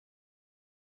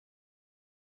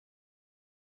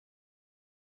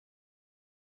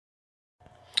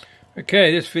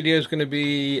Okay, this video is going to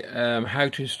be how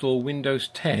to install Windows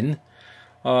 10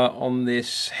 on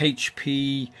this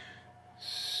HP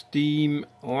Steam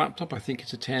laptop. I think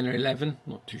it's a 10 or 11,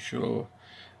 not too sure.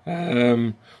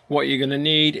 What you're going to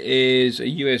need is a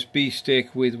USB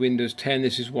stick with Windows 10.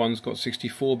 This is one's got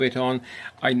 64-bit on.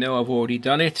 I know I've already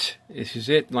done it. This is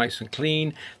it, nice and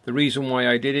clean. The reason why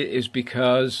I did it is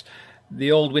because the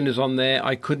old Windows on there,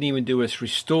 I couldn't even do a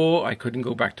restore. I couldn't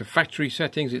go back to factory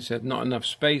settings. It said not enough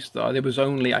space. There was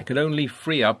I could only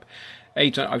free up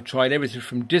 8. I've tried everything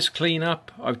from disk cleanup.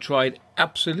 I've tried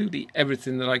absolutely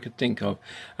everything that I could think of,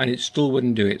 and it still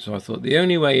wouldn't do it. So I thought the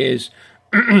only way is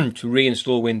to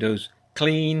reinstall Windows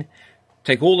clean,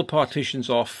 take all the partitions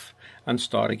off, and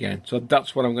start again. So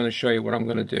that's what I'm going to show you what I'm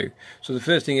going to do. So the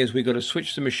first thing is we've got to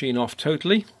switch the machine off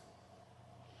totally,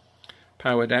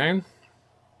 power down.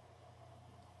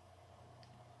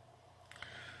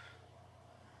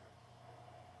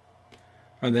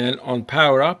 And then on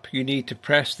power up, you need to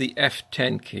press the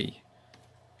F10 key.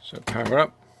 So power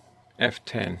up,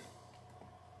 F10.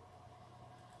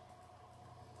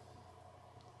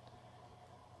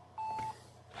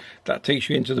 That takes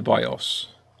you into the BIOS.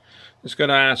 It's going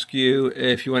to ask you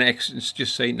if you want to exit.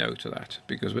 Just say no to that,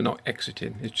 because we're not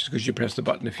exiting. It's just because you press the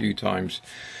button a few times.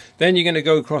 Then you're going to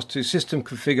go across to system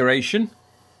configuration.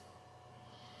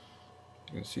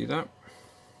 You can see that.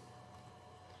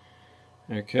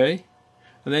 Okay.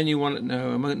 And then you want to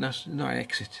no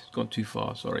exit. It's gone too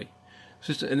far. Sorry.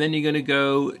 And then you're going to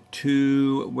go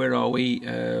to where are we?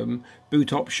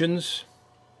 Boot options.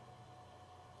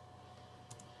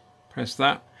 Press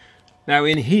that. Now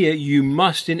in here you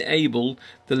must enable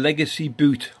the legacy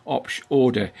boot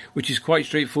order, which is quite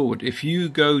straightforward. If you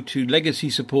go to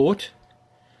legacy support,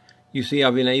 you see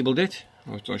I've enabled it.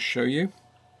 I'll show you.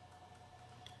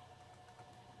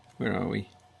 Where are we?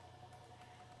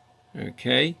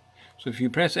 Okay. So if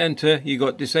you press enter, you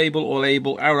got disable or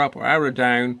label, arrow up or arrow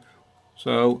down.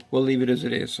 So we'll leave it as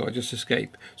it is. So I just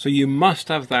escape. So you must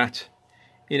have that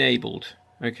enabled.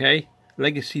 Okay.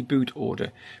 Legacy boot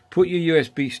order. Put your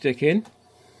USB stick in.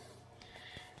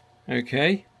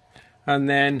 Okay. And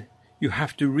then you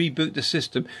have to reboot the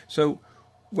system. So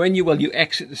when you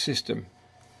exit the system.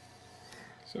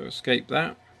 So escape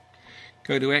that.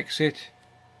 Go to exit.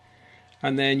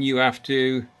 And then you have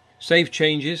to save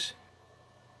changes.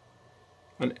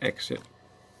 And exit.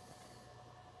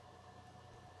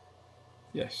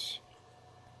 Yes.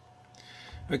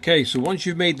 Okay, so once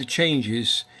you've made the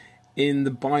changes in the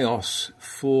BIOS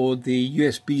for the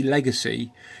USB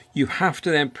legacy, you have to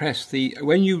then press the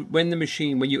when you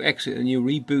exit and you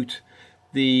reboot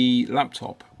the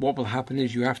laptop, what will happen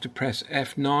is you have to press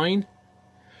F9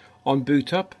 on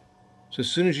boot up. So as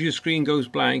soon as your screen goes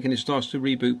blank and it starts to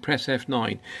reboot, press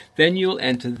F9. Then you'll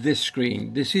enter this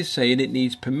screen. This is saying it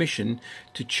needs permission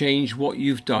to change what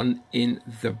you've done in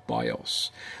the BIOS.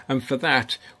 And for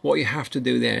that, what you have to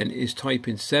do then is type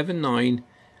in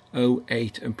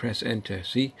 7908 and press enter.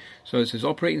 See? So it says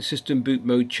operating system boot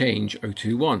mode change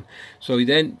 021. So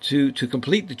then to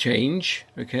complete the change,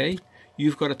 okay,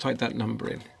 you've got to type that number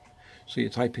in. So you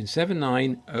type in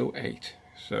 7908.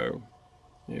 So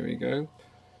here we go.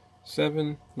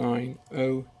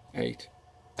 7908,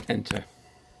 enter,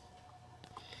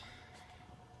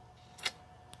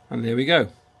 and there we go.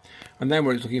 And then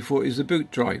what it's looking for is the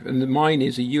boot drive, and mine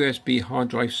is a USB hard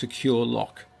drive secure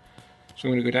lock. So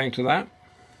I'm going to go down to that,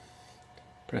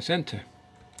 press enter,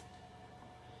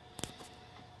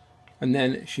 and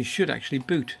then she should actually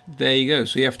boot. There you go.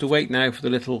 So you have to wait now for the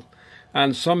little,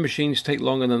 and some machines take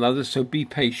longer than others, so be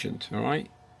patient. All right.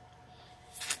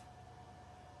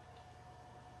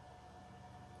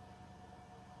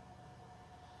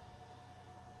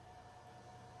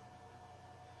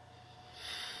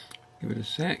 Give it a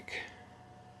sec.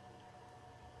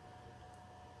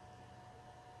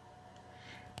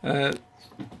 And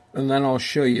then I'll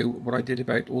show you what I did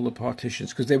about all the partitions,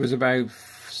 because there was about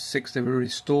 6. There were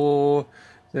restore,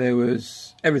 there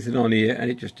was everything on here,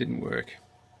 and it just didn't work.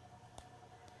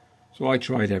 So I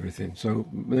tried everything. So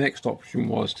the next option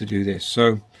was to do this.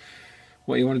 So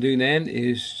what you want to do then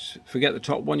is forget the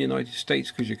top one, United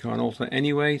States, because you can't alter it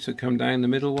anyway. So come down the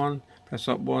middle one, press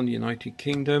up one, United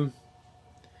Kingdom.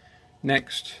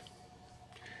 Next,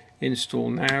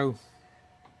 install now.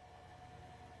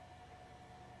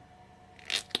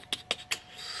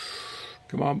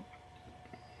 Come on.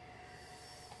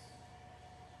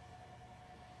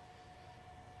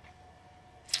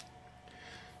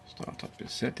 Start up the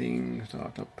settings,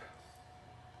 start up.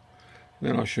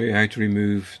 Then I'll show you how to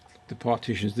remove the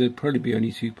partitions. There'll probably be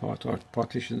only 2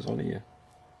 partitions on here.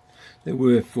 There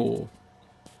were 4.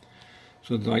 So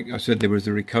So like I said, there was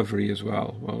the recovery as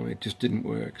well. Well, it just didn't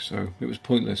work, so it was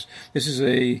pointless. This is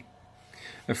a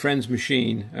friend's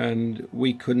machine, and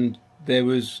we couldn't. There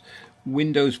was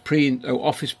Windows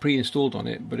Office pre-installed on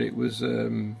it, but it was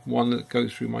one that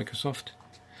goes through Microsoft.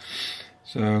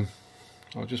 So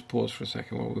I'll just pause for a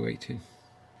second while we're waiting.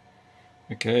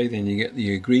 Okay, then you get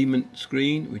the agreement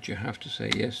screen, which you have to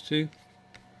say yes to.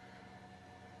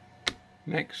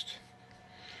 Next.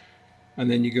 And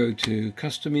then you go to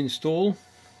custom install.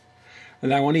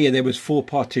 And now on here there was 4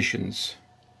 partitions,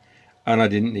 and I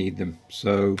didn't need them,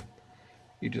 so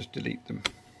you just delete them.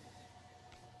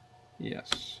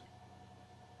 Yes.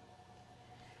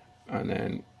 And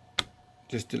then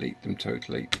just delete them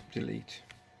totally. Delete.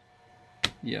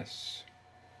 Yes.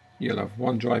 You'll have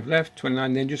 1 drive left,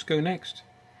 29, then just go next.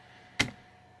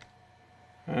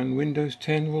 And Windows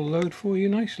 10 will load for you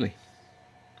nicely.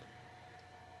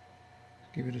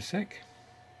 Give it a sec.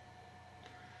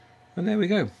 And there we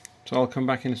go. So I'll come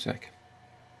back in a sec.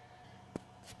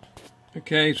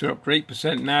 Okay, so we're up to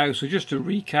 8% now. So just to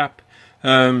recap,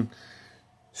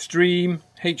 Stream,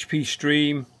 HP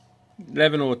Stream,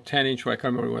 11 or 10 inch, I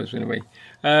can't remember what it was anyway.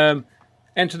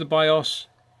 Enter the BIOS,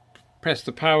 press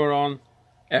the power on,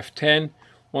 F10.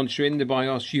 Once you're in the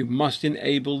BIOS, you must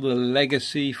enable the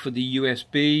legacy for the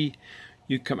USB.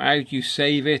 You come out, you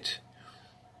save it.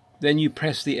 Then you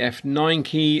press the F9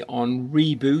 key on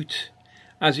reboot.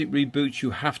 As it reboots, you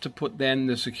have to put then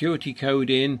the security code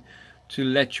in to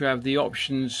let you have the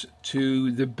options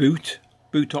to the boot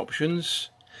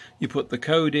options. You put the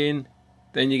code in,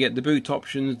 then you get the boot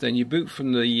options, then you boot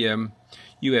from the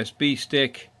USB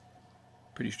stick.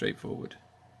 Pretty straightforward.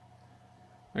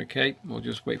 Okay, we'll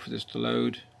just wait for this to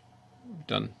load.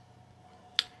 Done.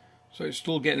 So it's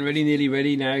still getting ready, nearly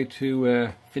ready now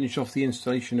to finish off the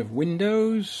installation of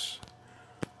Windows.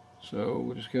 So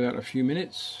we'll just give that a few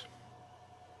minutes.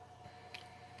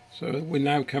 So we're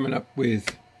now coming up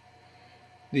with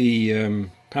the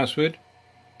password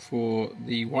for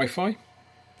the Wi-Fi.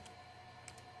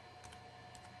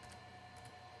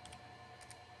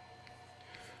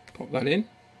 Pop that in.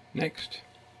 Next.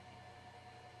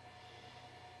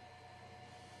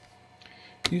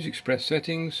 Use Express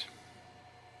settings.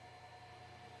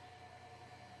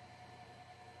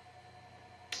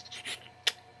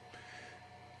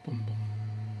 Boom, boom.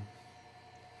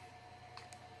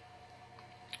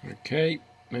 Okay,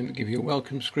 and it'll give you a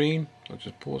welcome screen. I'll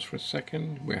just pause for a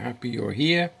second. We're happy you're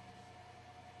here.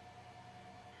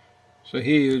 So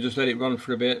here you'll just let it run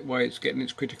for a bit while it's getting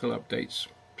its critical updates.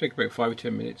 Take about 5 or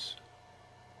 10 minutes.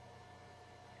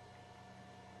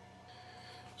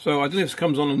 So I don't know if this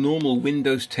comes on a normal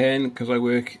Windows 10 because I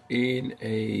work in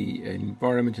an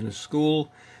environment in a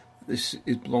school.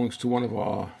 It belongs to one of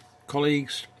our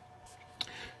colleagues.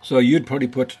 So you'd probably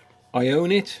put I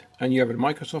own it and you have a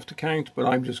Microsoft account, but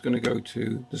I'm just going to go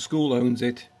to the school owns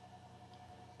it.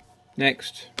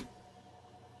 Next.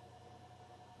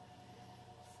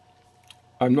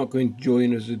 I'm not going to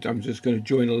join I'm just going to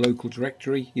join a local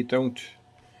directory. You don't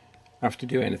have to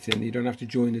do anything. You don't have to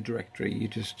join the directory. You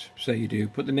just say you do.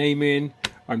 Put the name in.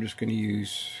 I'm just going to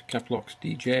use caps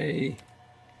DJ.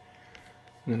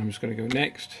 And then I'm just going to go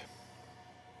next.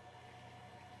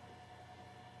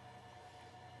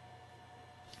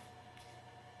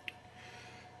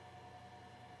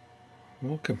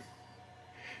 Welcome.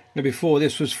 Now before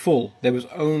this was full. There was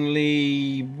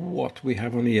only what we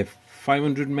have on here,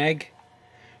 500 meg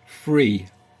free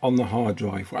on the hard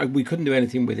drive. We couldn't do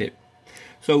anything with it.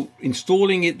 So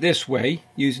installing it this way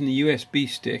using the USB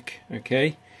stick,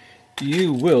 okay,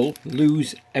 you will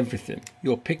lose everything.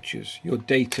 Your pictures, your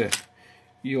data,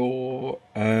 your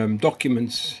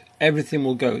documents, everything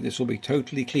will go. This will be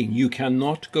totally clean. You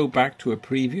cannot go back to a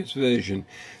previous version.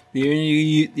 The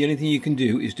only thing you can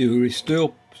do is do a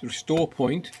restore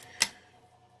point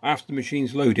after the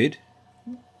machine's loaded.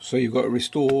 So you've got to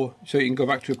restore, so you can go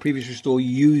back to a previous restore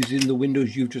using the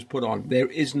Windows you've just put on. There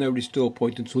is no restore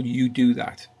point until you do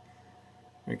that.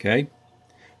 Okay?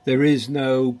 There is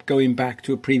no going back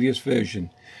to a previous version.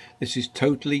 This is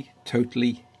totally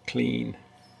clean.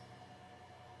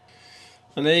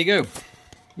 And there you go.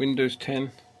 Windows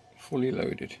 10 fully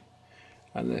loaded.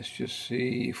 And let's just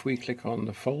see if we click on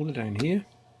the folder down here.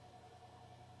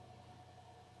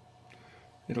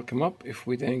 It'll come up. If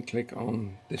we then click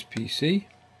on this PC,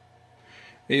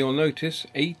 you'll notice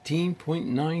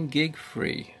 18.9 gig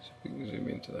free. So we can zoom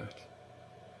into that.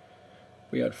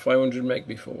 We had 500 meg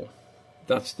before.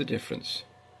 That's the difference.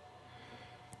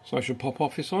 So I should pop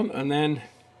Office on and then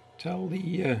tell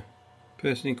the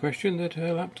person in question that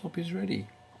her laptop is ready.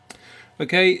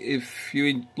 Okay, if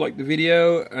you liked the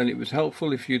video and it was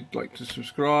helpful, if you'd like to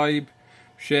subscribe,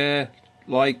 share,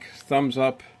 like, thumbs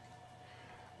up,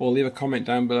 or leave a comment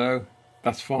down below.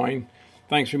 That's fine.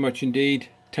 Thanks very much indeed.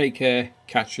 Take care.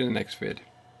 Catch you in the next vid.